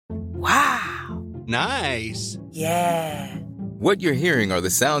Nice. Yeah. What you're hearing are the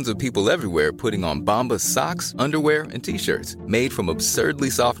sounds of people everywhere putting on Bombas socks, underwear, and T-shirts made from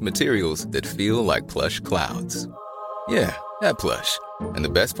absurdly soft materials that feel like plush clouds. Yeah, that plush. And the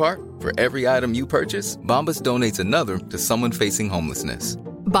best part? For every item you purchase, Bombas donates another to someone facing homelessness.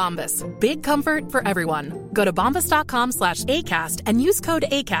 Bombas. Big comfort for everyone. Go to bombas.com/ACAST and use code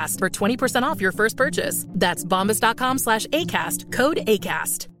ACAST for 20% off your first purchase. That's bombas.com/ACAST. Code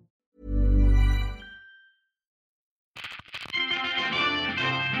ACAST.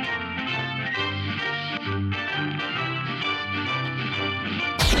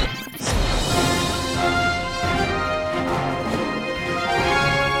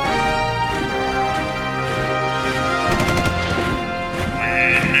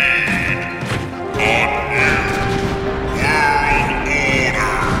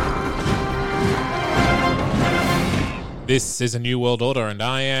 This is a New World Order, and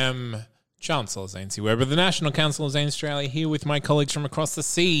I am Chancellor Zane C. Webber, the National Council of Zane Australia, here with my colleagues from across the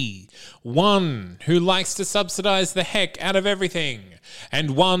sea. One who likes to subsidise the heck out of everything,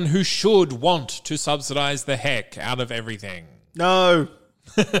 and one who should want to subsidise the heck out of everything. No.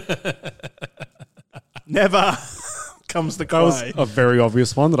 Never comes the cry. That was a very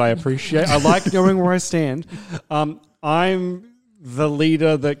obvious one that I appreciate. I like knowing where I stand. I'm the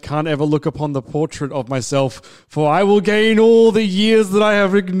leader that can't ever look upon the portrait of myself, for I will gain all the years that I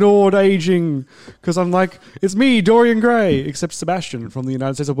have ignored aging. Because I'm like, it's me, Dorian Gray, except Sebastian from the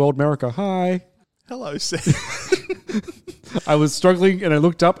United States of World America. Hi. Hello, Seth. I was struggling and I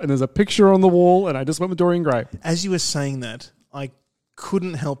looked up and there's a picture on the wall and I just went with Dorian Gray. As you were saying that, I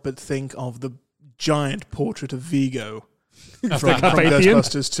couldn't help but think of the giant portrait of Vigo from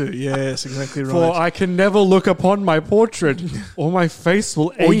Ghostbusters 2. Yes, exactly right. For I can never look upon my portrait, or my face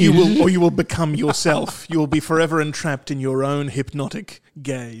will age. Or you will become yourself. You will be forever entrapped in your own hypnotic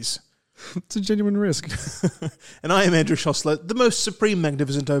gaze. It's a genuine risk. And I am Andrew Schossler, the most supreme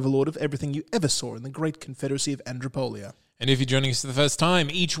magnificent overlord of everything you ever saw in the great confederacy of Andropolia. And if you're joining us for the first time,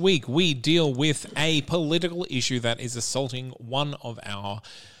 each week we deal with a political issue that is assaulting one of our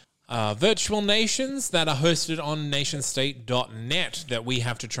virtual nations that are hosted on nationstate.net that we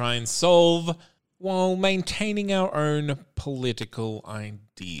have to try and solve while maintaining our own political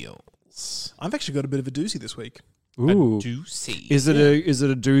ideals. I've actually got a bit of a doozy this week. Ooh. A doozy. Is it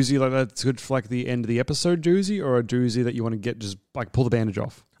a doozy like that's good for like the end of the episode doozy, or a doozy that you want to get just like pull the bandage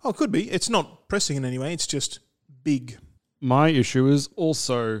off? Oh, it could be. It's not pressing in any way. It's just big. My issue is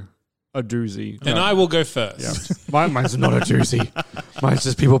also a doozy. And I will go first. Yeah. Mine's not a doozy. Mine's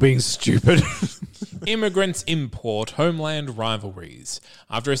just people being stupid. Immigrants import homeland rivalries.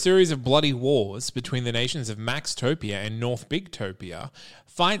 After a series of bloody wars between the nations of Maxtopia and North Bigtopia,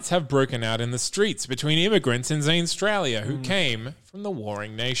 fights have broken out in the streets between immigrants in Zanstralia who came from the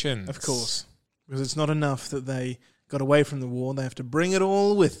warring nations. Of course. Because it's not enough that they got away from the war, they have to bring it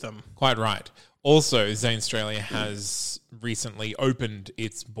all with them. Quite right. Also, Zanstralia has recently opened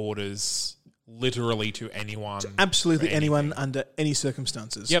its borders literally to anyone. Absolutely anyone under any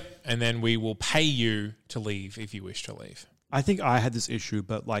circumstances. Yep. And then we will pay you to leave if you wish to leave. I think I had this issue,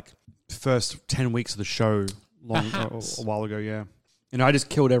 but like first 10 weeks of the show a while ago, yeah. And I just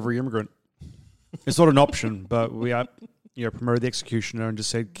killed every immigrant. It's not an option, but we promoted the executioner and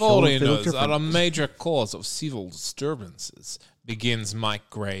just said kill them. Foreigners are a major cause of civil disturbances, begins Mike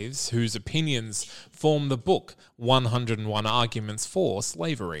Graves, whose opinions form the book 101 Arguments for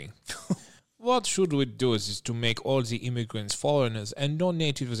Slavery. What should we do is to make all the immigrants foreigners and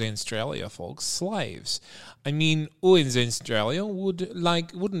non-native in Australia folks slaves. I mean, who in Australia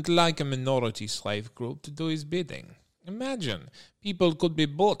wouldn't like a minority slave group to do his bidding? Imagine, people could be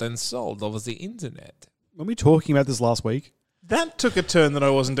bought and sold over the internet. Were we talking about this last week? That took a turn that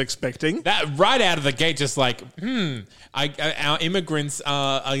I wasn't expecting. That right out of the gate, just like, our immigrants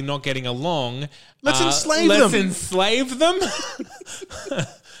are not getting along. Let's enslave them. Let's enslave them.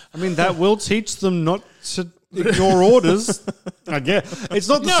 I mean, that will teach them not to ignore orders. I guess it's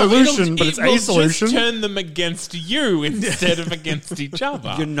not the solution, but it's a solution. Just turn them against you instead of against each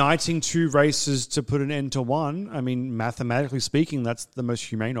other. Uniting two races to put an end to one. I mean, mathematically speaking, that's the most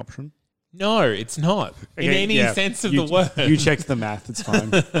humane option. No, it's not. In any sense of the word. You checked the math, it's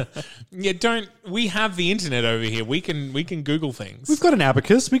fine. We have the internet over here. We can Google things. We've got an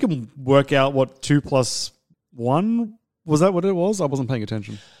abacus. We can work out what 2 + 1, was that what it was? I wasn't paying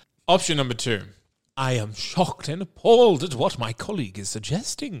attention. Option number 2. I am shocked and appalled at what my colleague is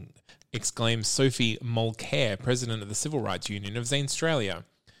suggesting, exclaims Sophie Mulcair, president of the Civil Rights Union of Zanstralia.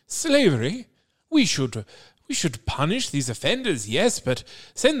 Slavery? We should We should punish these offenders, yes, but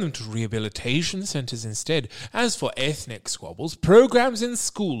send them to rehabilitation centres instead. As for ethnic squabbles, programs in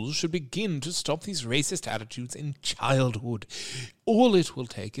schools should begin to stop these racist attitudes in childhood. All it will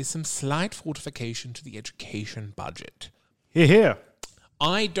take is some slight fortification to the education budget. Hear, hear.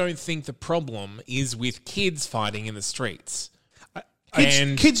 I don't think the problem is with kids fighting in the streets.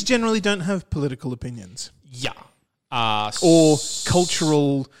 Kids generally don't have political opinions. Yeah. Or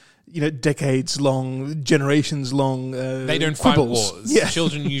cultural, decades-long, generations-long they don't quibbles. fight wars. Yeah.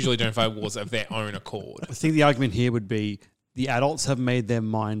 Children usually don't fight wars of their own accord. I think the argument here would be the adults have made their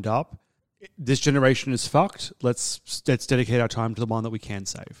mind up. This generation is fucked. Let's dedicate our time to the one that we can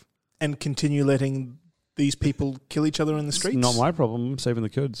save. And continue letting these people kill each other in the streets? It's not my problem. I'm saving the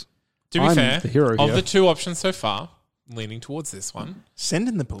kids. To be I'm fair, the hero of here. the two options so far, leaning towards this one. Send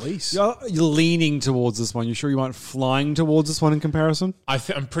in the police. You're leaning towards this one. You sure you aren't flying towards this one in comparison?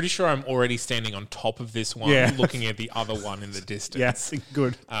 I'm pretty sure I'm already standing on top of this one, Yeah. looking at the other one in the distance. Yes,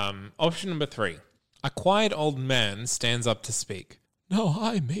 good. Option number 3. A quiet old man stands up to speak. Now,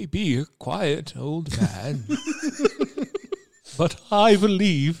 I may be a quiet old man, but I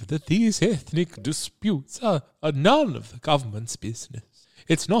believe that these ethnic disputes are none of the government's business.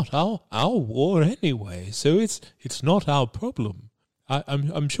 It's not our war anyway, so it's not our problem.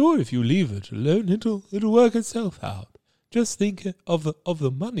 I'm sure if you leave it alone, it'll work itself out. Just think of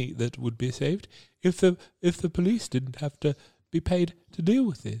the money that would be saved if the police didn't have to be paid to deal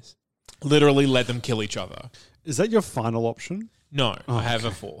with this. Literally, let them kill each other. Is that your final option? No, I have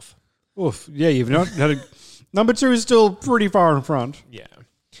a fourth. Oof. Yeah, you've not had a... Number 2 is still pretty far in front. Yeah.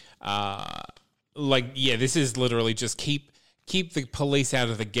 This is literally just keep the police out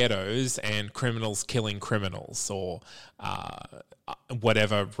of the ghettos and criminals killing criminals, or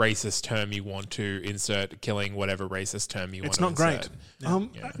whatever racist term you want to insert, killing whatever racist term you want to insert. It's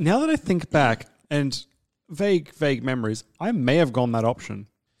not great. Now that I think back, and vague memories, I may have gone that option.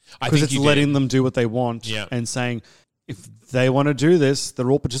 Because it's letting them do what they want and saying, if they want to do this, they're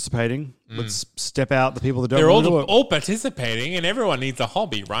all participating. Let's step out the people that don't They're want to do it. all participating, and everyone needs a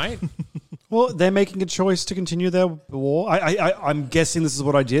hobby, right? Well, they're making a choice to continue their war. I'm guessing this is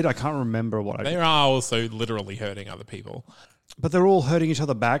what I did. I can't remember what I did. They are also literally hurting other people. But they're all hurting each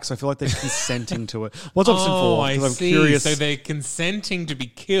other back, so I feel like they're consenting to it. What's option 4? I 'Cause I'm see. curious. So they're consenting to be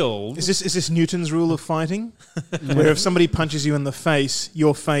killed. Is this Newton's rule of fighing? Where if somebody punches you in the face,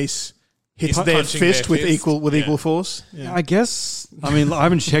 your face hits Is their punching fist their with fist. equal force? Yeah. I guess. I mean, I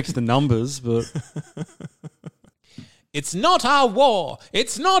haven't checked the numbers, but... It's not our war.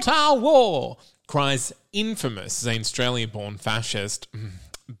 It's not our war, cries infamous Australian-born fascist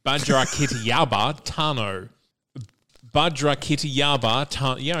Bajrakitiyaba Tano. Bajrakitiyaba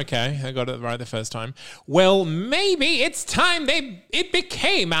Tano. Yeah, okay, I got it right the first time. Well, maybe it's time it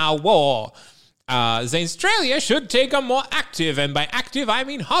became our war. Australia should take a more active, and by active I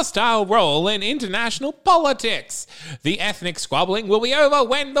mean hostile, role in international politics. The ethnic squabbling will be over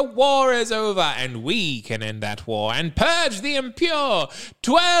when the war is over, and we can end that war and purge the impure,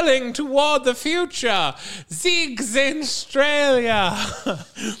 twirling toward the future. Zigs Australia.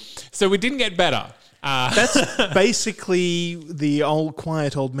 So we didn't get better. That's basically the old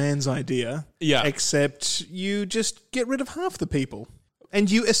quiet old man's idea. Yeah. Except you just get rid of half the people. And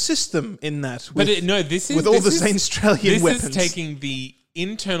you assist them in that But this is with all the same Australian weapons. This is taking the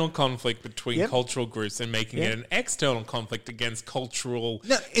internal conflict between Yep. cultural groups and making it an external conflict against cultural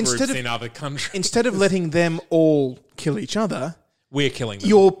instead groups of- in other countries. Instead of letting them all kill each other, We're killing them.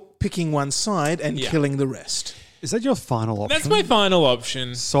 you're picking one side and Yeah. killing the rest. Is that your final option? That's my final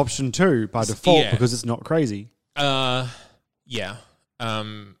option. It's option 2 by default Yeah. because it's not crazy. Yeah.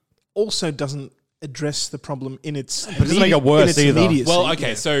 Also doesn't address the problem in its it doesn't make it worse either. immediacy. Well, okay,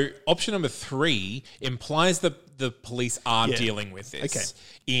 Yeah. so option number 3 implies that the police are Yeah. dealing with this Okay.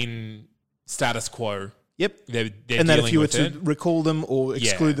 in status quo. Yep. They're And that if dealing you were with to it. recall them or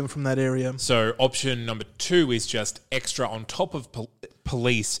exclude Yeah. them from that area. So option number 2 is just extra on top of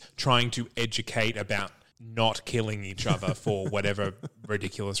police trying to educate about not killing each other for whatever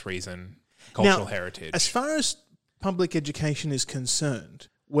ridiculous reason, cultural heritage. As far as public education is concerned,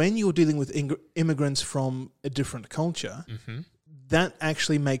 when you're dealing with immigrants from a different culture, that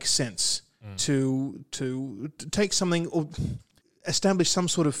actually makes sense to take something or establish some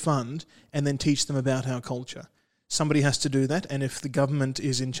sort of fund and then teach them about our culture. Somebody has to do that, and if the government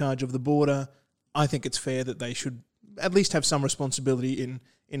is in charge of the border, I think it's fair that they should at least have some responsibility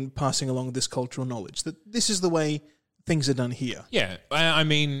in passing along this cultural knowledge, that this is the way things are done here. Yeah, I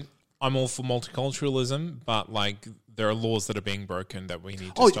mean, I'm all for multiculturalism, but like there are laws that are being broken that we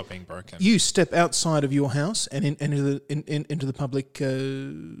need to stop being broken. You step outside of your house and into the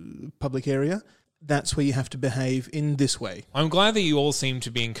public area, that's where you have to behave in this way. I'm glad that you all seem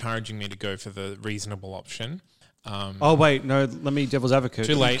to be encouraging me to go for the reasonable option. Oh, wait, no, let me devil's advocate.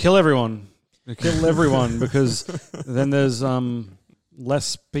 Too late. Kill everyone. Kill everyone because then there's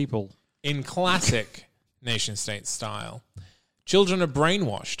less people. In classic nation-state style, children are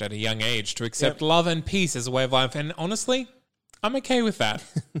brainwashed at a young age to accept love and peace as a way of life. And honestly, I'm okay with that.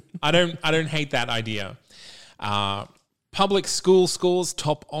 I don't hate that idea. Public school scores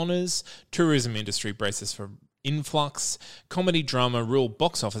top honors. Tourism industry braces for influx. Comedy drama rule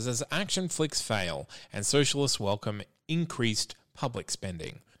box office as action flicks fail. And socialists welcome increased public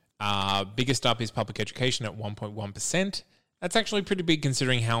spending. Biggest up is public education at 1.1%. That's actually pretty big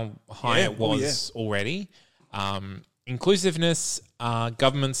considering how high it was already. Inclusiveness,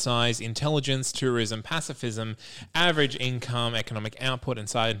 government size, intelligence, tourism, pacifism, average income, economic output, and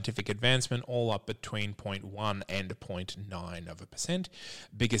scientific advancement all up between 0.1 and 0.9%.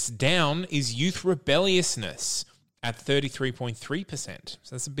 Biggest down is youth rebelliousness at 33.3%.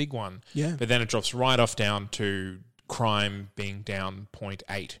 So that's a big one. Yeah. But then it drops right off down to crime being down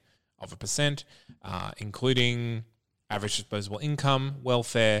 0.8%, including average disposable income,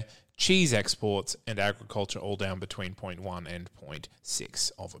 welfare, cheese exports, and agriculture all down between 0.1 and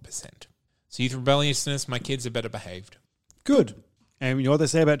 0.6%. So youth rebelliousness, my kids are better behaved. Good. And you know what they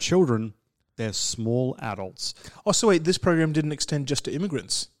say about children? They're small adults. Oh, so wait, this program didn't extend just to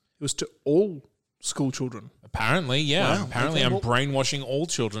immigrants. It was to all school children. Apparently, yeah. Wow, Apparently, okay, I'm brainwashing all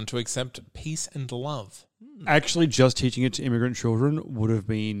children to accept peace and love. Actually, just teaching it to immigrant children would have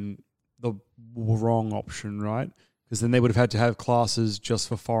been the wrong option, right? Because then they would have had to have classes just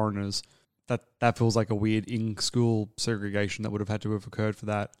for foreigners. That feels like a weird in-school segregation that would have had to have occurred for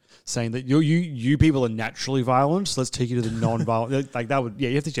that. Saying that you people are naturally violent, so let's take you to the non-violent. Like that would,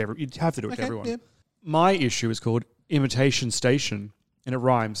 you have to do it to everyone. Yeah. My issue is called Imitation Station, and it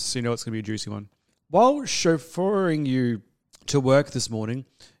rhymes, so you know it's going to be a juicy one. While chauffeuring you to work this morning,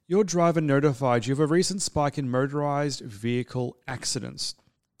 your driver notified you of a recent spike in motorized vehicle accidents.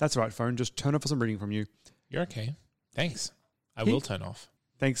 That's right, phone. Just turn off for some reading from you. You're okay. Thanks. I will turn off.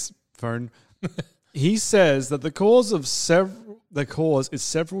 Thanks, phone. He says that the cause is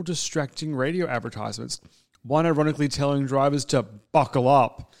several distracting radio advertisements. One ironically telling drivers to buckle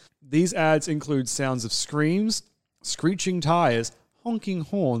up. These ads include sounds of screams, screeching tires, honking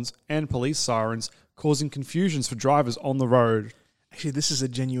horns, and police sirens, causing confusions for drivers on the road. Actually, this is a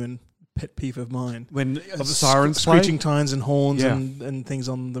genuine pet peeve of mine. When of sirens screeching tires and horns and things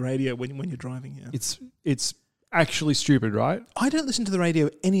on the radio when you're driving. Yeah. It's actually stupid, right? I don't listen to the radio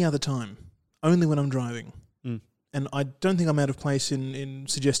any other time, only when I'm driving. And I don't think I'm out of place in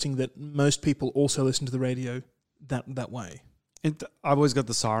suggesting that most people also listen to the radio that way. I've always got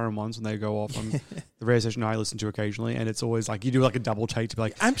the siren ones when they go off on the radio station I listen to occasionally, and it's always like you do like a double take to be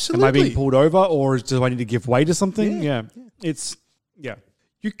like, absolutely, am I being pulled over or do I need to give way to something? Yeah.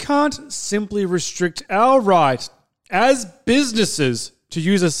 You can't simply restrict our right as businesses to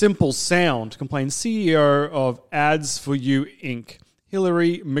use a simple sound, complains CEO of Ads for You Inc.,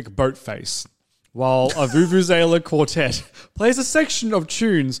 Hillary McBoatface, while a Vuvuzela quartet plays a section of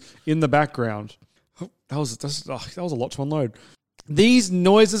tunes in the background. That was a lot to unload. These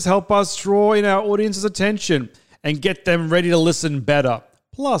noises help us draw in our audience's attention and get them ready to listen better.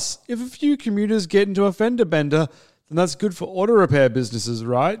 Plus, if a few commuters get into a fender bender, then that's good for auto repair businesses,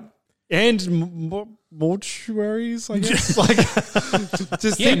 right? And mortuaries, I guess.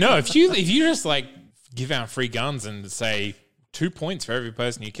 If you just like give out free guns and say 2 points for every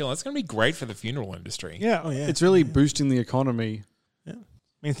person you kill, that's going to be great for the funeral industry. Yeah, it's really boosting the economy. Yeah,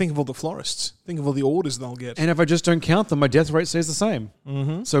 I mean, think of all the florists. Think of all the orders they'll get. And if I just don't count them, my death rate stays the same.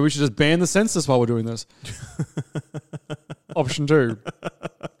 Mm-hmm. So we should just ban the census while we're doing this. Option 2.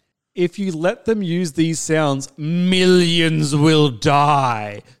 If you let them use these sounds, millions will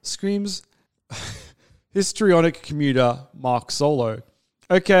die, screams histrionic commuter Mark Solo.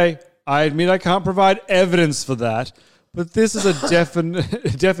 Okay, I admit I can't provide evidence for that, but this is a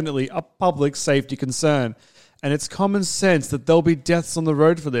definitely a public safety concern, and it's common sense that there'll be deaths on the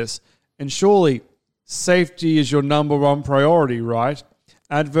road for this. And surely, safety is your number one priority, right?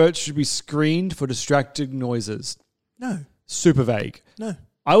 Adverts should be screened for distracting noises. No. Super vague. No.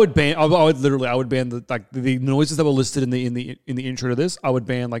 I would ban the noises that were listed in the intro to this. I would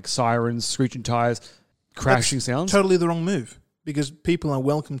ban like sirens, screeching tires, crashing sounds. Totally the wrong move, because people are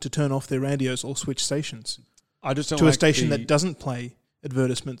welcome to turn off their radios or switch stations. I just don't to a station that doesn't play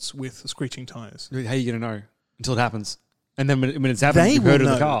advertisements with screeching tires. How are you going to know until it happens? And then when it's happening, you've heard it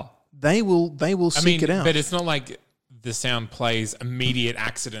in the car. They will seek it out. But it's not like the sound plays, immediate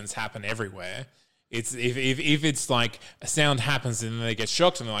accidents happen everywhere. It's if it's like a sound happens and then they get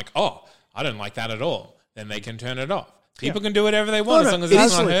shocked and they're like, oh, I don't like that at all, then they can turn it off. People can do whatever they want as long as it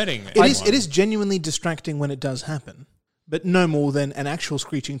it's is- not hurting It is genuinely distracting when it does happen, but no more than an actual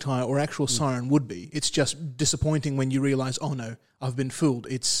screeching tire or actual siren would be. It's just disappointing when you realise, oh no, I've been fooled.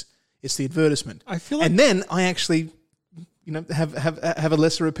 It's the advertisement. I feel like- and then I actually, have a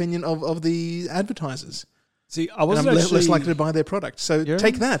lesser opinion of the advertisers. See, I And wasn't I'm actually less likely to buy their product. So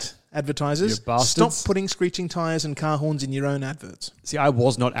take that, advertisers. You bastards. Stop putting screeching tires and car horns in your own adverts. See, I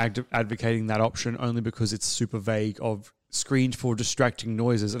was not advocating that option only because it's super vague of screened for distracting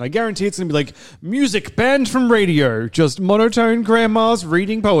noises. And I guarantee it's going to be like music banned from radio, just monotone grandmas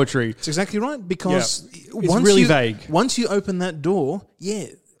reading poetry. It's exactly right, because It's really vague. Once you open that door,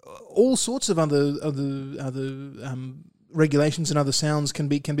 all sorts of other regulations and other sounds can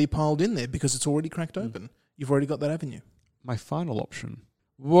be piled in there because it's already cracked open. You've already got that avenue. My final option.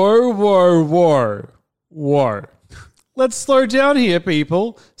 Whoa. Let's slow down here,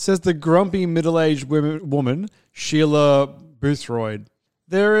 people, says the grumpy middle-aged woman, Sheila Boothroyd.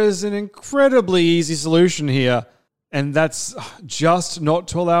 There is an incredibly easy solution here, and that's just not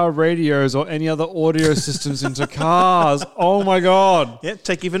to allow radios or any other audio systems into cars. Oh my God. Yeah,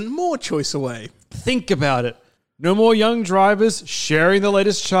 take even more choice away. Think about it. No more young drivers sharing the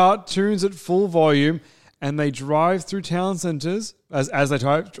latest chart tunes at full volume, and they drive through town centres as they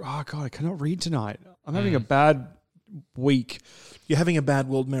drive. Oh God, I cannot read tonight. I'm having a bad week. You're having a bad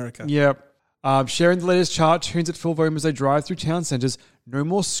world, America. Yep. Sharing the latest chart tunes at full volume as they drive through town centres. No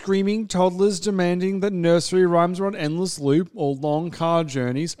more screaming toddlers demanding that nursery rhymes are on endless loop or long car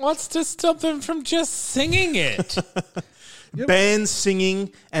journeys. What's to stop them from just singing it? Bands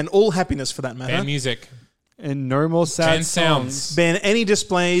singing and all happiness for that matter. Ban music. And no more sad Ban songs. sounds. Ban any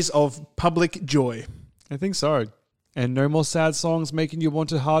displays of public joy. I think so. And no more sad songs making you want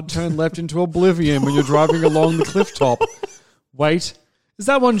to hard turn left into oblivion when you're driving along the cliff top. Wait, is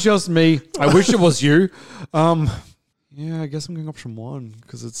that one just me? I wish it was you. Yeah, I guess I'm going option one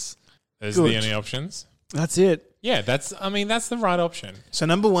because it's... Those Good. are the only options. That's it. Yeah, that's the right option. So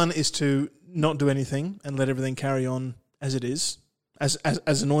number one is to not do anything and let everything carry on as it is, as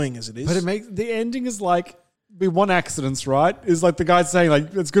annoying as it is. But it makes... The ending is like... We want accidents, right? Is like the guy saying,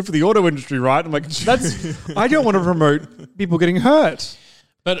 like, it's good for the auto industry, right? I'm like, I don't want to promote people getting hurt.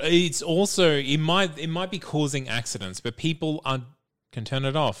 But it's also it might be causing accidents, but people can turn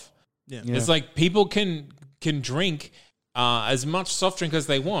it off. Yeah. It's like people can drink as much soft drink as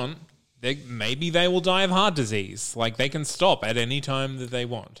they want. Maybe they will die of heart disease. Like they can stop at any time that they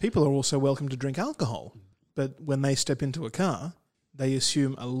want. People are also welcome to drink alcohol, but when they step into a car, they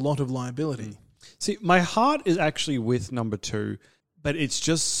assume a lot of liability. See, my heart is actually with number two, but it's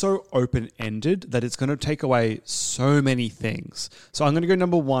just so open-ended that it's going to take away so many things. So I'm going to go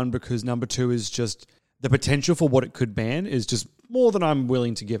number one because number two is just the potential for what it could ban is just more than I'm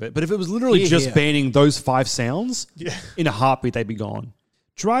willing to give it. But if it was literally just banning those 5 sounds, in a heartbeat, they'd be gone.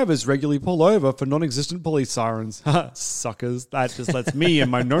 Drivers regularly pull over for non-existent police sirens. Suckers. That just lets me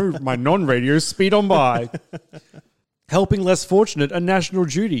and my non-radio speed on by. Helping less fortunate, a national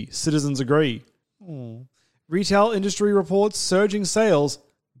duty. Citizens agree. Retail industry reports surging sales,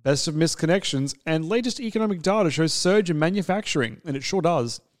 best of missed connections, and latest economic data shows surge in manufacturing, and it sure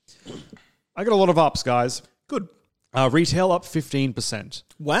does. I got a lot of ups, guys. Good. Retail up 15%.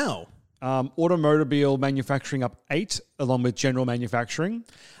 Wow. Automobile manufacturing up 8%, along with general manufacturing.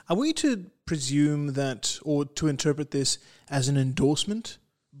 Are we to presume that, or to interpret this as an endorsement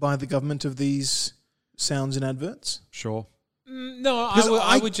by the government of these sounds in adverts? Sure. No, Because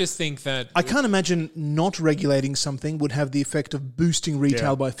I would just think that I can't imagine not regulating something would have the effect of boosting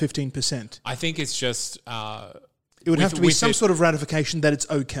retail by 15%. I think it's just It would have to be some sort of ratification that it's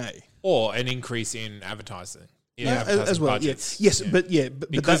okay. or an increase in advertising. As well, budgets. yes, but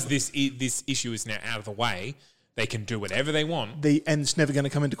Because that, this issue is now out of the way, they can do whatever they want. and it's never going to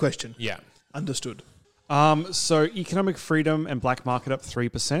come into question. Yeah. Understood. So economic freedom and black market up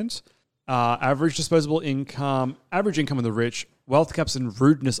 3%. Average disposable income, average income of the rich, wealth caps and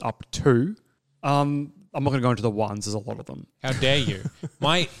rudeness up 2%. I'm not going to go into the ones. There's a lot of them. How dare you?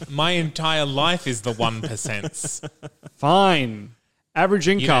 My entire life is the 1%. Fine. Average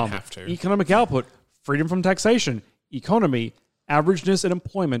income, have to. economic output, freedom from taxation, economy, averageness and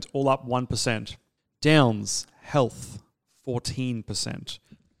employment all up 1%. Downs, health, 14%.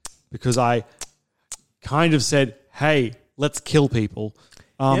 Because I kind of said, hey, let's kill people.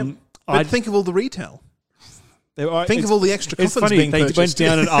 But think of all the retail. Think of all the extra It's coffins funny, being they purchased. went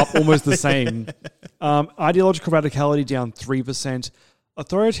down and up almost the same. Ideological radicality down 3%.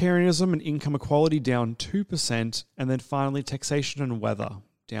 Authoritarianism and income equality down 2%. And then finally, taxation and weather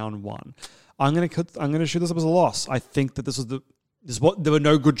down 1%. I'm going to shoot this up as a loss. I think that this was there were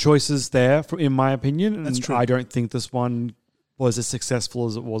no good choices there, in my opinion. And That's true. I don't think this one was as successful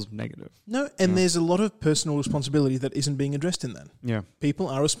as it was negative. No, and there's a lot of personal responsibility that isn't being addressed in that. Yeah. People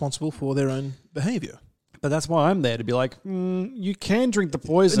are responsible for their own behaviour. But that's why I'm there to be like, you can drink the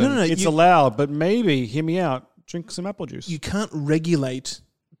poison. No, it's allowed, but maybe, hear me out, drink some apple juice. You can't regulate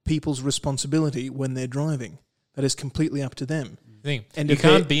people's responsibility when they're driving. That is completely up to them. And you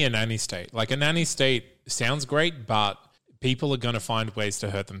can't be a nanny state. Like, a nanny state sounds great, but people are going to find ways to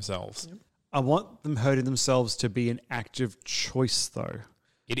hurt themselves. Yep. I want them hurting themselves to be an active choice, though.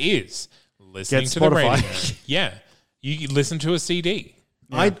 It is. Listening Get to the Spotify. radio. Yeah. You listen to a CD.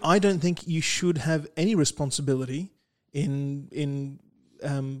 Yeah. I don't think you should have any responsibility in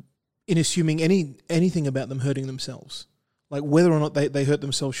assuming anything about them hurting themselves. Like, whether or not they hurt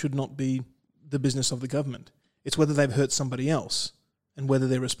themselves should not be the business of the government. It's whether they've hurt somebody else and whether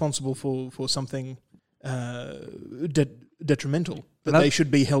they're responsible for something detrimental that they should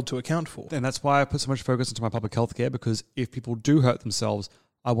be held to account for. And that's why I put so much focus into my public health care, because if people do hurt themselves,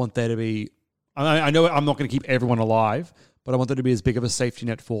 I want there to be... I know I'm not going to keep everyone alive, but I want there to be as big of a safety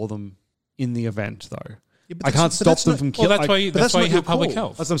net for them in the event, though. Yeah, I can't stop them from killing... Well, that's why you have public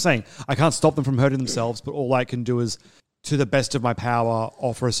health. That's what I'm saying. I can't stop them from hurting themselves, but all I can do is, to the best of my power,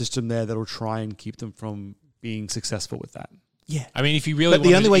 offer a system there that will try and keep them from being successful with that. Yeah. I mean, if you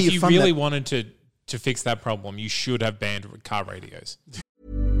really wanted to fix that problem, you should have banned car radios.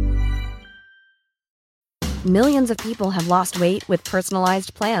 Millions of people have lost weight with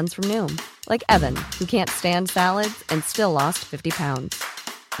personalized plans from Noom. Like Evan, who can't stand salads and still lost 50 pounds.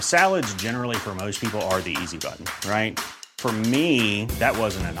 Salads generally for most people are the easy button, right? For me, that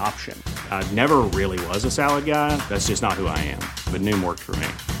wasn't an option. I never really was a salad guy. That's just not who I am. But Noom worked for me.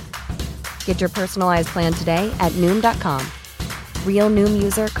 Get your personalized plan today at Noom.com. Real Noom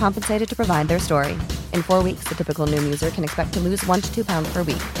user compensated to provide their story. In 4 weeks, the typical Noom user can expect to lose 1 to 2 pounds per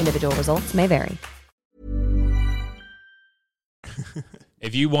week. Individual results may vary.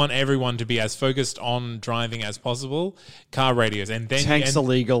 If you want everyone to be as focused on driving as possible, car radios. And then tanks are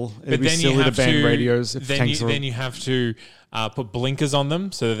legal. It'd be silly to ban radios if tanks are... Then you have to put blinkers on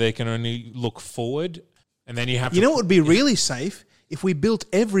them so that they can only look forward. And then you have to... You know what would be really safe? If we built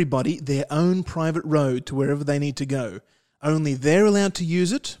everybody their own private road to wherever they need to go. Only they're allowed to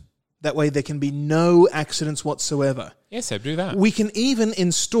use it. That way there can be no accidents whatsoever. Yes, Seb, do that. We can even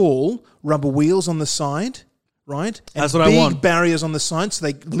install rubber wheels on the side, right? And that's what I want. Big barriers on the side so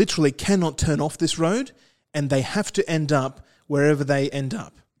they literally cannot turn off this road and they have to end up wherever they end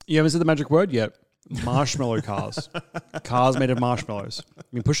up. You haven't said the magic word yet. Marshmallow cars. Cars made of marshmallows. I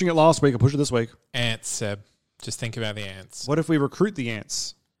mean, pushing it last week, I push it this week. Ants, Seb. Just think about the ants. What if we recruit the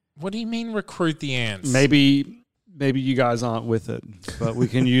ants? What do you mean recruit the ants? Maybe you guys aren't with it, but we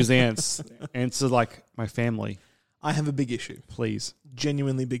can use ants. Ants are like my family. I have a big issue. Please.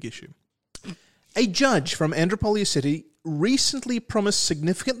 Genuinely big issue. A judge from Andropolia City recently promised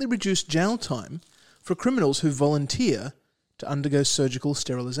significantly reduced jail time for criminals who volunteer to undergo surgical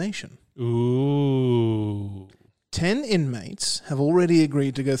sterilisation. Ooh. 10 inmates have already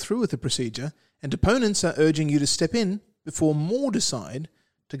agreed to go through with the procedure, and opponents are urging you to step in before more decide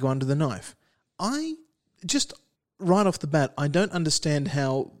to go under the knife. Right off the bat, I don't understand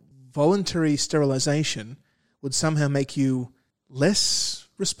how voluntary sterilisation would somehow make you less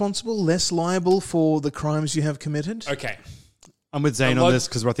responsible, less liable for the crimes you have committed. Okay. I'm with Zane on this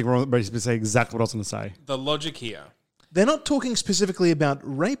because I think we're ready to say exactly what I was going to say. The logic here. They're not talking specifically about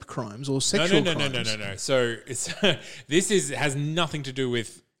rape crimes or sexual crimes. No. So this has nothing to do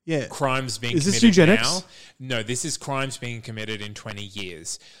with crimes being committed. Is this eugenics? Now. No, this is crimes being committed in 20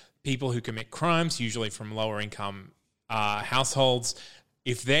 years. People who commit crimes, usually from lower income households,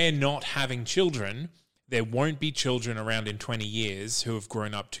 if they're not having children, there won't be children around in 20 years who have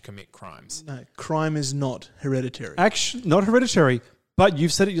grown up to commit crimes. No, crime is not hereditary. Actually, not hereditary, but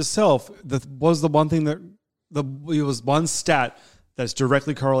you've said it yourself. That was the one thing it was one stat that's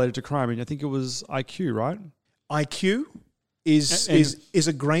directly correlated to crime, and I think it was IQ, right? IQ is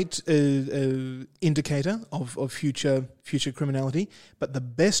a great indicator of future criminality, but the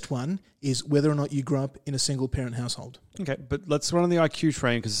best one is whether or not you grew up in a single parent household. Okay, but let's run on the IQ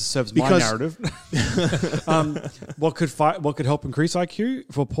train because it serves my narrative. What could help increase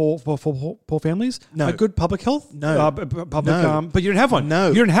IQ for poor families? No. A good public health. No, but you don't have one. No,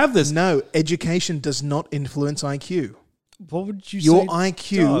 you don't have this. No, education does not influence IQ. What would you your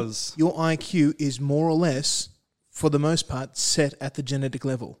say? Your IQ is more or less, for the most part, set at the genetic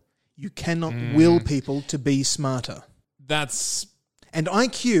level. You cannot will people to be smarter. That's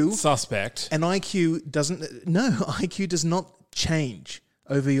IQ suspect. And IQ does not change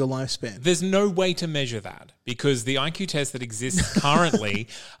over your lifespan. There's no way to measure that because the IQ tests that exist currently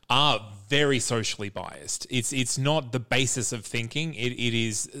are very socially biased. It's not the basis of thinking. It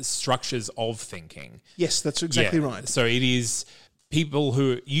is structures of thinking. Yes, that's exactly right. So it is people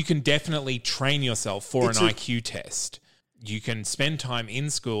who you can definitely train yourself for an IQ test. You can spend time in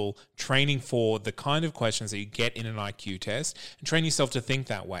school training for the kind of questions that you get in an IQ test and train yourself to think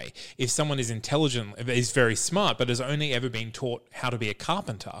that way. If someone is intelligent, is very smart, but has only ever been taught how to be a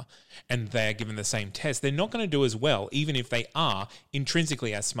carpenter and they're given the same test, they're not going to do as well, even if they are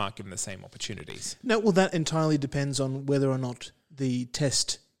intrinsically as smart given the same opportunities. No, well, that entirely depends on whether or not the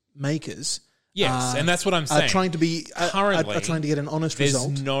test makers Yes, and that's what I'm saying. Are trying to be currently are trying to get an honest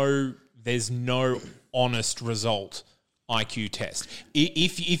result. There's no honest result IQ test.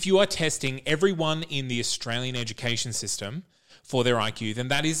 If you are testing everyone in the Australian education system for their IQ, then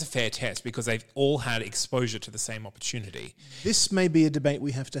that is a fair test because they've all had exposure to the same opportunity. This may be a debate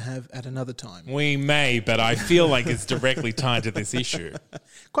we have to have at another time. We may, but I feel like it's directly tied to this issue.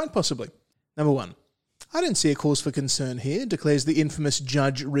 Quite possibly. Number 1. I don't see a cause for concern here, declares the infamous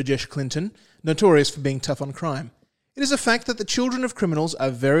Judge Rajesh Clinton, notorious for being tough on crime. It is a fact that the children of criminals are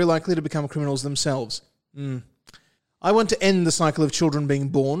very likely to become criminals themselves. I want to end the cycle of children being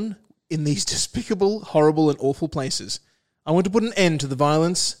born in these despicable, horrible and awful places. I want to put an end to the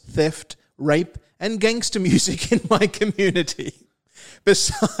violence, theft, rape and gangster music in my community.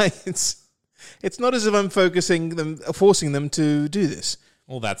 Besides, it's not as if I'm forcing them to do this.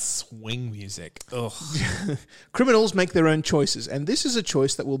 Well, that's swing music. Ugh. Criminals make their own choices, and this is a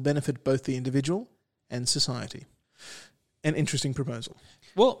choice that will benefit both the individual and society. An interesting proposal.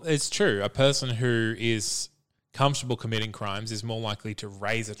 Well, it's true. A person who is comfortable committing crimes is more likely to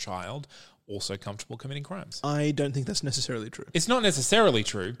raise a child also comfortable committing crimes. I don't think that's necessarily true. It's not necessarily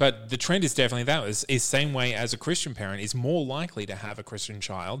true, but the trend is definitely that. Is same way as a Christian parent is more likely to have a Christian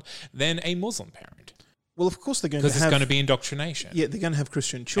child than a Muslim parent. Well, of course they're going to have... Because it's going to be indoctrination. Yeah, they're going to have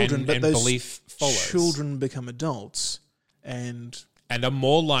Christian children, but and those belief follows. Children become adults and are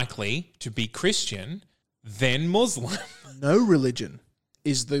more likely to be Christian than Muslim. No religion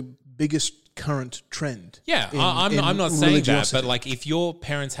is the biggest current trend. Yeah, I'm not saying that, but like if your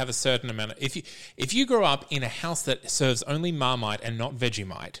parents have a certain amount of... If you grow up in a house that serves only Marmite and not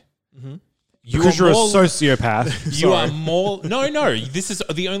Vegemite... Mm-hmm. Because you're a sociopath. You are more... No, this is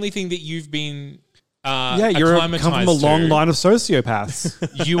the only thing that you've been... you're come from a long line of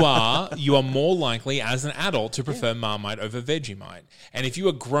sociopaths. You are more likely as an adult to prefer Marmite over Vegemite. And if you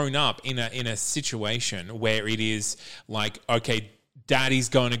are grown up in a situation where it is like, okay, Daddy's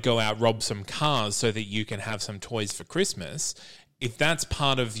going to go out rob some cars so that you can have some toys for Christmas, if that's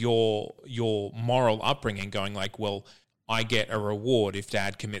part of your moral upbringing, going like, well, I get a reward if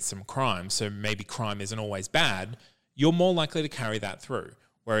Dad commits some crime, so maybe crime isn't always bad, you're more likely to carry that through.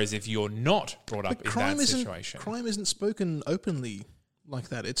 Whereas if you're not brought up in that situation... Crime isn't spoken openly like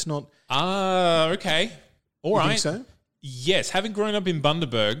that. It's not... Okay. All right. Think so? Yes. Having grown up in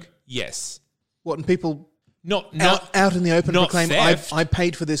Bundaberg, yes. What, and people not out in the open not proclaim, theft. I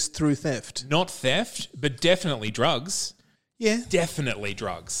paid for this through theft. Not theft, but definitely drugs. Yeah. Definitely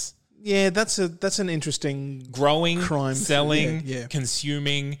drugs. Yeah, that's an interesting... Growing, crime. Selling, Yeah.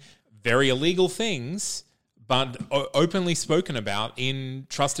 consuming, very illegal things... but openly spoken about in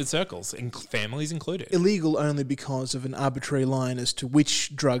trusted circles, families included. Illegal only because of an arbitrary line as to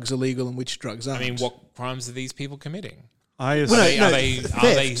which drugs are legal and which drugs aren't. I mean, what crimes are these people committing?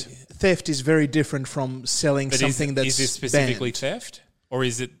 Theft is very different from selling something that's is this specifically banned. theft? Or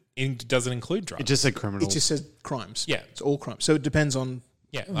is it does it include drugs? It just said criminals. It just says crimes. Yeah. It's all crimes. So it depends on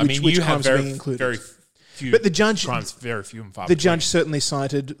which you have crimes are being included. very few but the judge, crimes, very few and far The between. judge certainly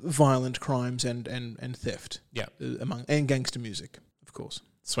cited violent crimes and theft. Yeah. And gangster music, of course.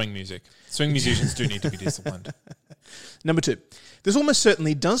 Swing music. Swing musicians do need to be disciplined. Number 2. This almost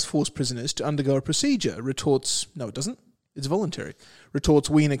certainly does force prisoners to undergo a procedure, retorts... No, it doesn't. It's voluntary. Retorts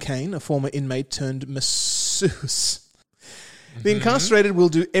Weena Kane, a former inmate turned masseuse. The incarcerated will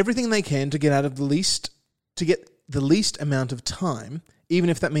do everything they can to get the least amount of time, even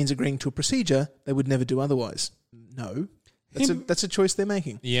if that means agreeing to a procedure they would never do otherwise. No. That's a choice they're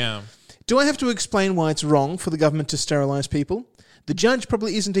making. Yeah. Do I have to explain why it's wrong for the government to sterilise people? The judge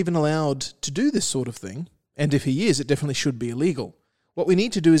probably isn't even allowed to do this sort of thing, and if he is, it definitely should be illegal. What we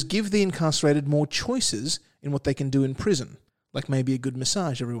need to do is give the incarcerated more choices in what they can do in prison, like maybe a good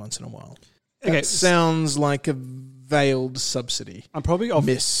massage every once in a while. That sounds like a veiled subsidy. I'm probably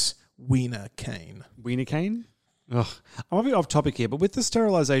Miss Weena Kane. Weena Kane? Ugh. I'm probably off topic here, but with the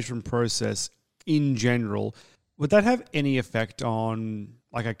sterilisation process in general, would that have any effect on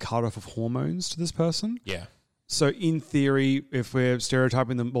like a cut-off of hormones to this person? Yeah. So in theory, if we're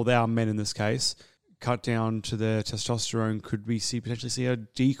stereotyping them, well, they are men in this case, cut down to their testosterone, could we potentially see a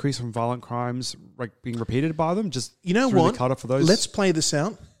decrease from violent crimes being repeated by them? Just You know through what? The cutoff for those? Let's play this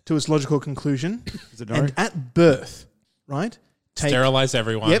out to its logical conclusion. Is it no? And at birth, right? Sterilize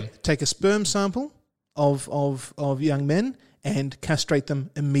everyone. Yep. Take a sperm sample of young men and castrate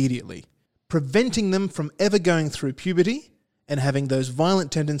them immediately, preventing them from ever going through puberty and having those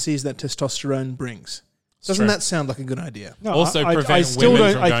violent tendencies that testosterone brings. Doesn't that sound like a good idea? No, Also I prevent still women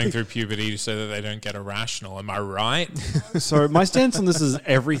don't- from I going think- through puberty so that they don't get irrational. Am I right? So my stance on this is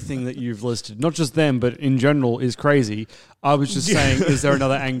everything that you've listed, not just them, but in general, is crazy. I was just saying, is there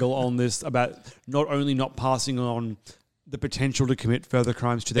another angle on this about not only not passing on the potential to commit further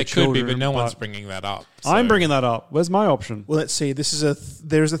crimes to their There could children? be, but no one's bringing that up. I'm so- bringing that up. Where's my option? Well, let's see.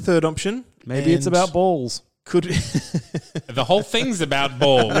 There is a third option. Maybe it's and about balls. Could The whole thing's about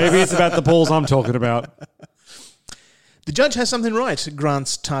balls. Maybe it's about the balls I'm talking about. The judge has something right,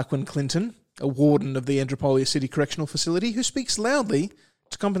 grants Tarquin Clinton, a warden of the Andropolia City Correctional Facility, who speaks loudly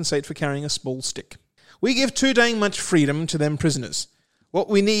to compensate for carrying a small stick. We give too dang much freedom to them prisoners. What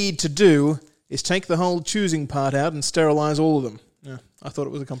we need to do is take the whole choosing part out and sterilise all of them. Yeah, I thought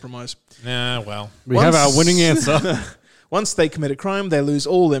it was a compromise. Nah, well. We have our winning answer. Once they commit a crime, they lose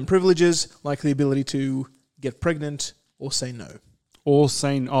all them privileges, like the ability to get pregnant or say no. Or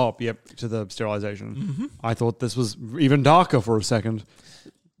saying, to the sterilisation. Mm-hmm. I thought this was even darker for a second.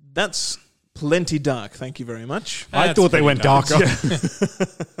 That's plenty dark, thank you very much. I That's thought they pretty went dark. darker.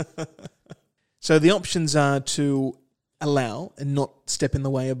 So the options are to allow and not step in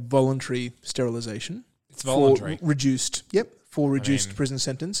the way of voluntary sterilisation. It's voluntary. For reduced prison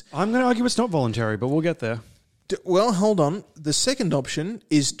sentence. I'm going to argue it's not voluntary, but we'll get there. Well, hold on. The second option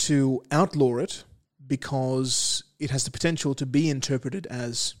is to outlaw it because it has the potential to be interpreted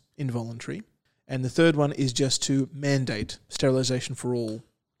as involuntary. And the third one is just to mandate sterilisation for all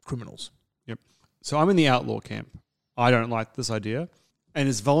criminals. Yep. So I'm in the outlaw camp. I don't like this idea. And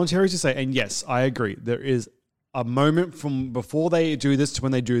it's voluntary to say, and yes, I agree. There is a moment from before they do this to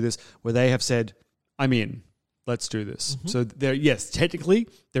when they do this where they have said, I'm in. Let's do this. Mm-hmm. So there, yes, technically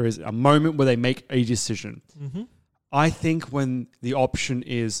there is a moment where they make a decision. Mm-hmm. I think when the option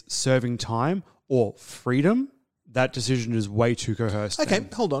is serving time or freedom, that decision is way too coerced. Okay,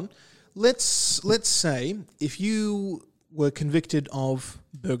 hold on. Let's say if you were convicted of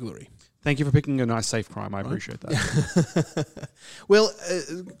burglary. Thank you for picking a nice, safe crime. I appreciate that. Well,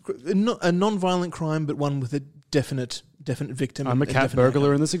 a non-violent crime, but one with a definite victim. I'm a cat definite burglar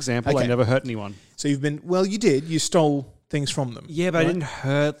outcome. in this example. I Okay. never hurt anyone. So you've been... Well, you did. You stole things from them. Yeah, but right? I didn't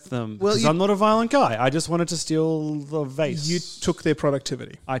hurt them. Well, Because you- I'm not a violent guy. I just wanted to steal the vase. You took their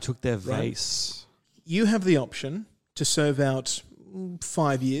productivity. I took their Right. vase. You have the option to serve out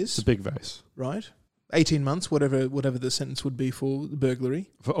 5 years, It's a big vase. right? 18 months, whatever the sentence would be for the burglary,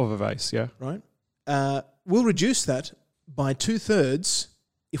 Of a vase, yeah. right? We'll reduce that by 2/3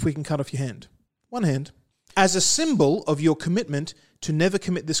 if we can cut off your hand. One hand. As a symbol of your commitment to never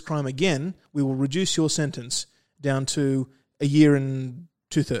commit this crime again, we will reduce your sentence down to a year and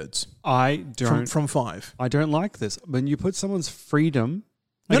 2/3 I don't. from 5. I don't like this. When you put someone's freedom.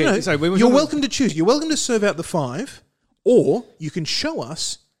 No, sorry, when we're you're talking- welcome to choose. You're welcome to serve out the 5, or you can show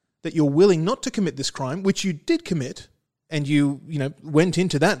us that you're willing not to commit this crime, which you did commit, and you went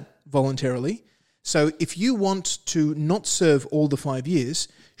into that voluntarily. So if you want to not serve all the 5 years,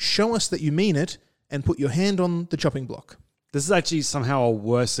 show us that you mean it and put your hand on the chopping block. This is actually somehow a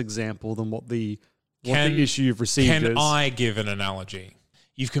worse example than what the issue you've received is. Can I give an analogy?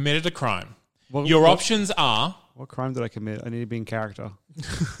 You've committed a crime. What- Your what- options are What crime did I commit? I need to be in character.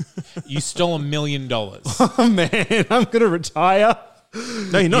 you stole $1 million. Oh, man. I'm going to retire.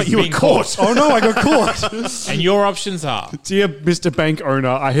 No, you're not. You've You were been caught. Oh, no, I got caught. And your options are Dear Mr. Bank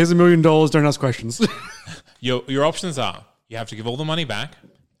owner, here's $1 million. Don't ask questions. your options are you have to give all the money back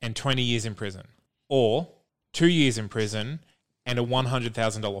and 20 years in prison, or 2 years in prison and a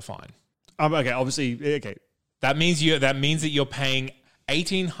 $100,000 fine. Okay, obviously, okay. That means that you're paying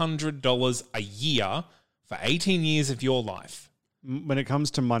 $1,800 a year for 18 years of your life. When it comes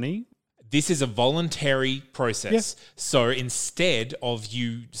to money, This is a voluntary process. Yes. So instead of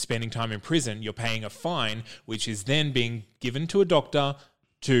you spending time in prison, you're paying a fine, which is then being given to a doctor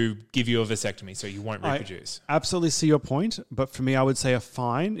to give you a vasectomy so you won't reproduce. I absolutely see your point, but for me, I would say a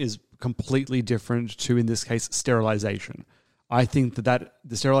fine is completely different to, in this case, sterilization. I think that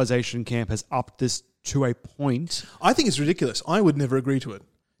the sterilization camp has upped this to a point. I think it's ridiculous. I would never agree to it,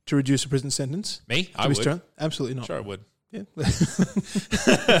 to reduce a prison sentence. Me? To I be would. sterile. Absolutely not. Sure, I would. Yeah.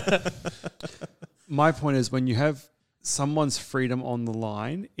 My point is when you have someone's freedom on the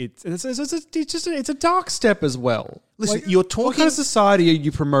line, it's a dark step as well. Listen, you're talking. What kind of society are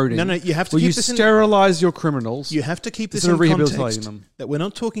you promoting? No, you have to where keep you this sterilize your criminals. You have to keep this instead in of rehabilitating context them. that we're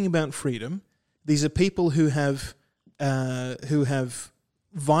not talking about freedom. These are people who have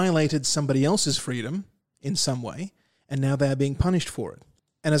violated somebody else's freedom in some way, and now they are being punished for it.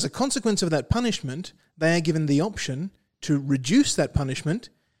 And as a consequence of that punishment, they are given the option to reduce that punishment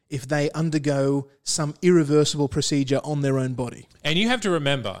if they undergo some irreversible procedure on their own body. And you have to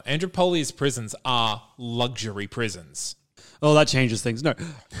remember, Andropolia's prisons are luxury prisons. Oh, that changes things. No,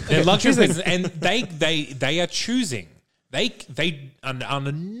 They're luxury prisons, and they are choosing. They are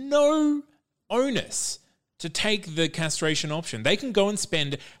under no onus to take the castration option. They can go and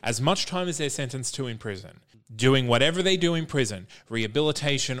spend as much time as they're sentenced to in prison, doing whatever they do in prison,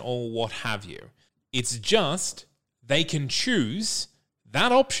 rehabilitation or what have you. It's just they can choose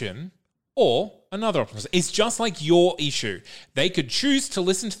that option or another option. It's just like your issue. They could choose to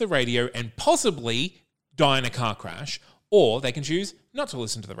listen to the radio and possibly die in a car crash, or they can choose not to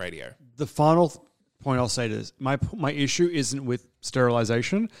listen to the radio. The final point I'll say to this, my issue isn't with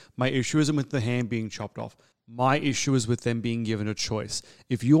sterilization. My issue isn't with the hand being chopped off. My issue is with them being given a choice.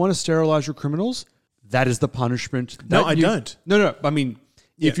 If you want to sterilize your criminals, that is the punishment. No, I don't. No. I mean,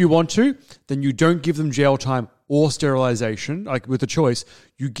 if you want to, then you don't give them jail time or sterilization. Like with a choice,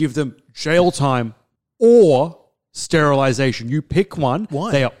 you give them jail time or sterilization. You pick one.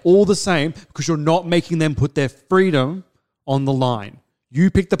 Why? They are all the same because you're not making them put their freedom on the line. You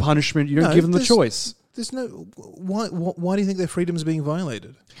pick the punishment. You don't give them the choice. There's no. Why do you think their freedom is being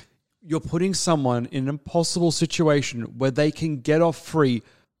violated? You're putting someone in an impossible situation where they can get off free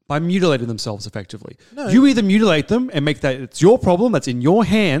by mutilating themselves effectively. No. You either mutilate them and make that it's your problem, that's in your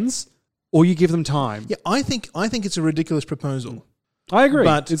hands, or you give them time. Yeah, I think it's a ridiculous proposal. I agree.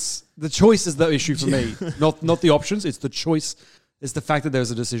 But it's the choice is the issue for me. Not the options, it's the choice. It's the fact that there's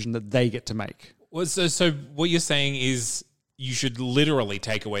a decision that they get to make. Well, so what you're saying is you should literally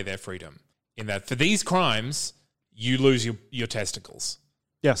take away their freedom in that for these crimes, you lose your testicles.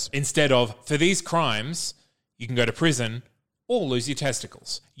 Yes. Instead of, for these crimes, you can go to prison or lose your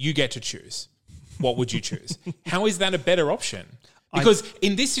testicles. You get to choose. What would you choose? How is that a better option? Because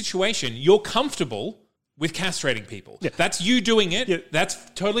in this situation, you're comfortable with castrating people. Yeah. That's you doing it. Yeah. That's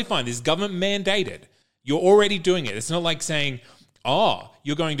totally fine. This is government mandated. You're already doing it. It's not like saying, oh,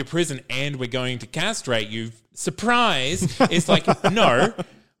 you're going to prison and we're going to castrate you. Surprise. It's like, no,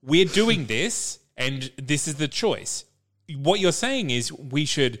 we're doing this and this is the choice. What you're saying is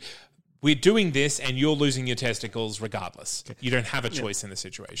we're doing this and you're losing your testicles regardless. You don't have a choice in the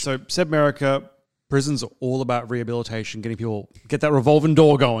situation. So, said America, prisons are all about rehabilitation, getting people, get that revolving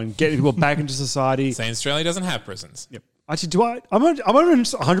door going, getting people back into society. Saying Australia doesn't have prisons. Yep. Actually, I'm not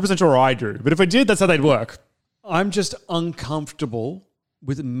 100% sure I do, but if I did, that's how they'd work. I'm just uncomfortable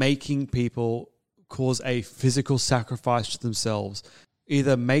with making people cause a physical sacrifice to themselves.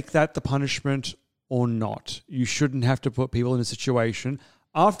 Either make that the punishment or not. You shouldn't have to put people in a situation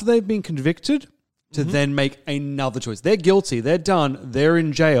after they've been convicted to then make another choice. They're guilty. They're done. They're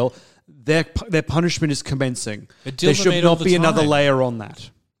in jail. Their punishment is commencing. There should not be another layer on that.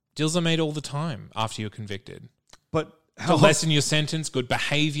 Deals are made all the time after you're convicted. But to lessen your sentence, good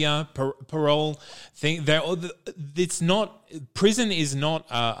behavior, parole thing. It's not. Prison is not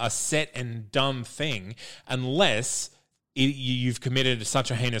a set and dumb thing unless you've committed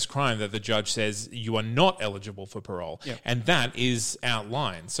such a heinous crime that the judge says you are not eligible for parole. Yep. And that is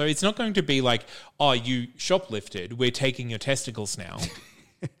outlined. So it's not going to be like, oh, you shoplifted, we're taking your testicles now.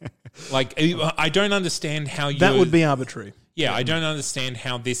 Like, I don't understand how you... That would be arbitrary. Yeah, I don't understand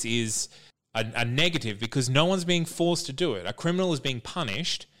how this is a negative because no one's being forced to do it. A criminal is being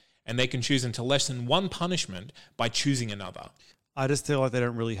punished and they can choose into less than one punishment by choosing another. I just feel like they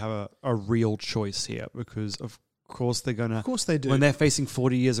don't really have a real choice here because of course they're going to... Of course they do. When they're facing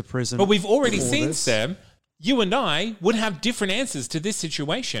 40 years of prison... But we've already seen, Sam, you and I would have different answers to this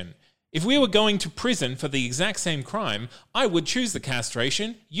situation. If we were going to prison for the exact same crime, I would choose the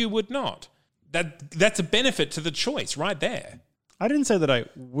castration, you would not. That's a benefit to the choice right there. I didn't say that I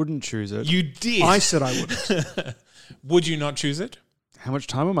wouldn't choose it. You did. I said I wouldn't. Would you not choose it? How much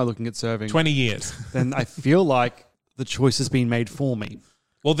time am I looking at serving? 20 years. Then I feel like the choice has been made for me.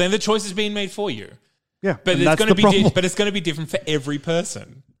 Well, then the choice is being made for you. Yeah, but it's going to be but it's going to be different for every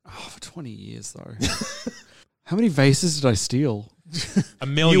person. Oh, for 20 years though. How many vases did I steal?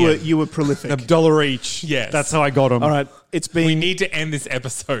 1 million. You were prolific. $1 each. Yes, that's how I got them. All right, we need to end this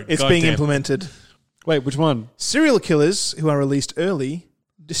episode. It's being implemented. Wait, which one? Serial killers who are released early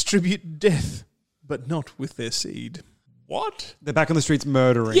distribute death, but not with their seed. What? They're back on the streets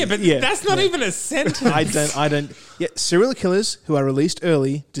murdering. Yeah, but that's not even a sentence. I don't. Yeah, serial killers who are released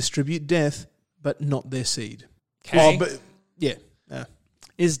early distribute death, but not their seed. Okay. Oh, but yeah.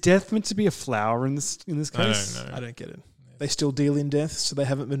 Is death meant to be a flower in this case? I don't know. I don't get it. They still deal in death, so they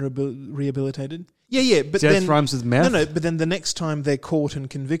haven't been rehabilitated. Yeah, but Death then rhymes with meth? No, but then the next time they're caught and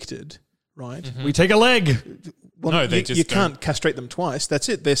convicted, right? Mm-hmm. We take a leg. Well, No, they you, just you don't. can't castrate them twice. That's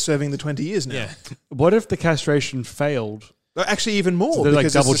it. They're serving the 20 years now. Yeah. What if the castration failed? Actually, even more. So they're like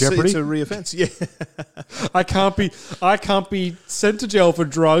because double it's a jeopardy? reoffense. Yeah. I can't be sent to jail for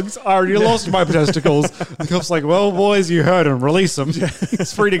drugs. I already lost my testicles. The cop's like, well, boys, you heard him. Release him.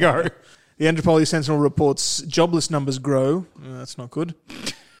 He's free to go. The Anthropology Sentinel reports jobless numbers grow. That's not good.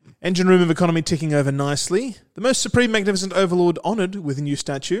 Engine room of economy ticking over nicely. The most supreme magnificent overlord honoured with a new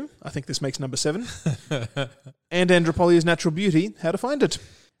statue. I think this makes number 7. And Andropolia's natural beauty. How to find it?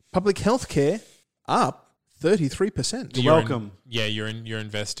 Public health care up 33%. You're welcome. You're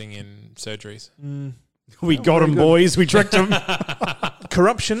investing in surgeries. We got him, boys. We tricked him.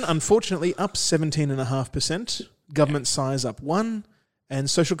 Corruption, unfortunately, up 17.5%. Government size up 1%. And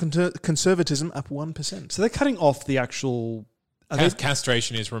social conservatism up 1%. So they're cutting off the actual...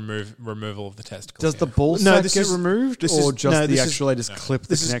 Castration is removal of the testicles. Does the ball sack get removed? Or just the actual, they just clip the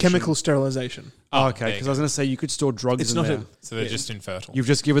This is connection? chemical sterilisation. Oh, okay, because I was going to say you could store drugs It's in not there. So they're just infertile. You've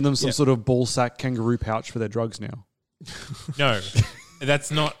just given them some sort of ball sack kangaroo pouch for their drugs now. No, that's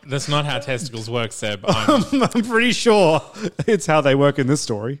not how testicles work, Seb. I'm I'm pretty sure it's how they work in this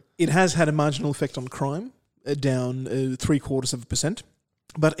story. It has had a marginal effect on crime, down 0.75%.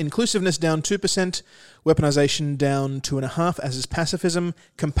 But inclusiveness down 2%, weaponization down 2.5%, as is pacifism,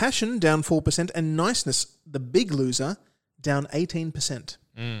 compassion down 4%, and niceness, the big loser, down 18%.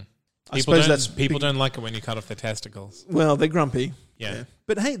 People don't like it when you cut off their testicles. Well, they're grumpy. Yeah.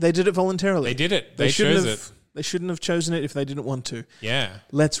 But hey, they did it voluntarily. They did it. They chose it. They shouldn't have chosen it if they didn't want to. Yeah.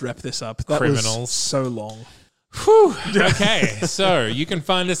 Let's wrap this up. That Criminals. was so long. Whew. Okay, so you can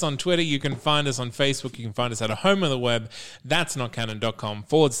find us on Twitter, you can find us on Facebook, you can find us at a home of the web,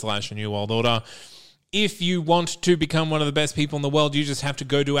 that'snotcanon.com/A New World Order. If you want to become one of the best people in the world, you just have to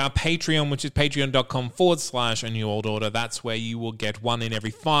go to our Patreon, which is patreon.com/A New World Order. That's where you will get 1 in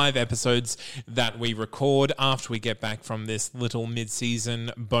every 5 episodes that we record after we get back from this little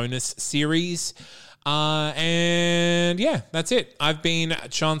mid-season bonus series. And yeah, that's it. I've been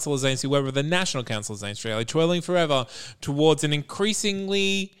Chancellor Zane C. Webber of the National Council of Zane Australia, toiling forever towards an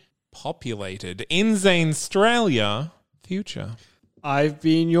increasingly populated in Zane Australia future. I've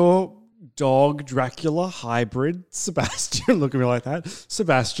been your dog Dracula hybrid, Sebastian. Look at me like that.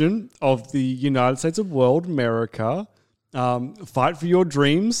 Sebastian of the United States of World, America. Fight for your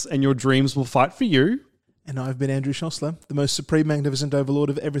dreams, and your dreams will fight for you. And I've been Andrew Schossler, the most supreme magnificent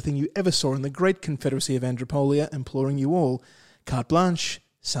overlord of everything you ever saw in the great confederacy of Andropolia, imploring you all, carte blanche,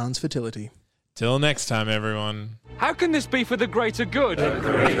 sans fertility. Till next time, everyone. How can this be for the greater good?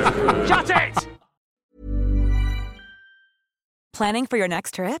 Shut it! Planning for your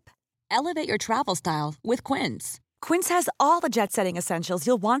next trip? Elevate your travel style with Quince. Quince has all the jet-setting essentials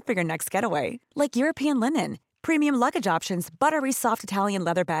you'll want for your next getaway, like European linen, premium luggage options, buttery soft Italian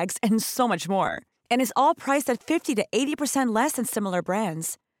leather bags, and so much more. And is all priced at 50 to 80% less than similar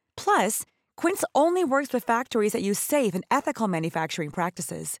brands. Plus, Quince only works with factories that use safe and ethical manufacturing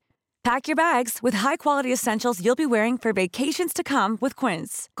practices. Pack your bags with high-quality essentials you'll be wearing for vacations to come with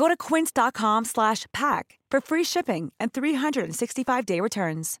Quince. Go to quince.com/pack for free shipping and 365-day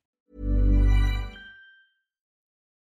returns.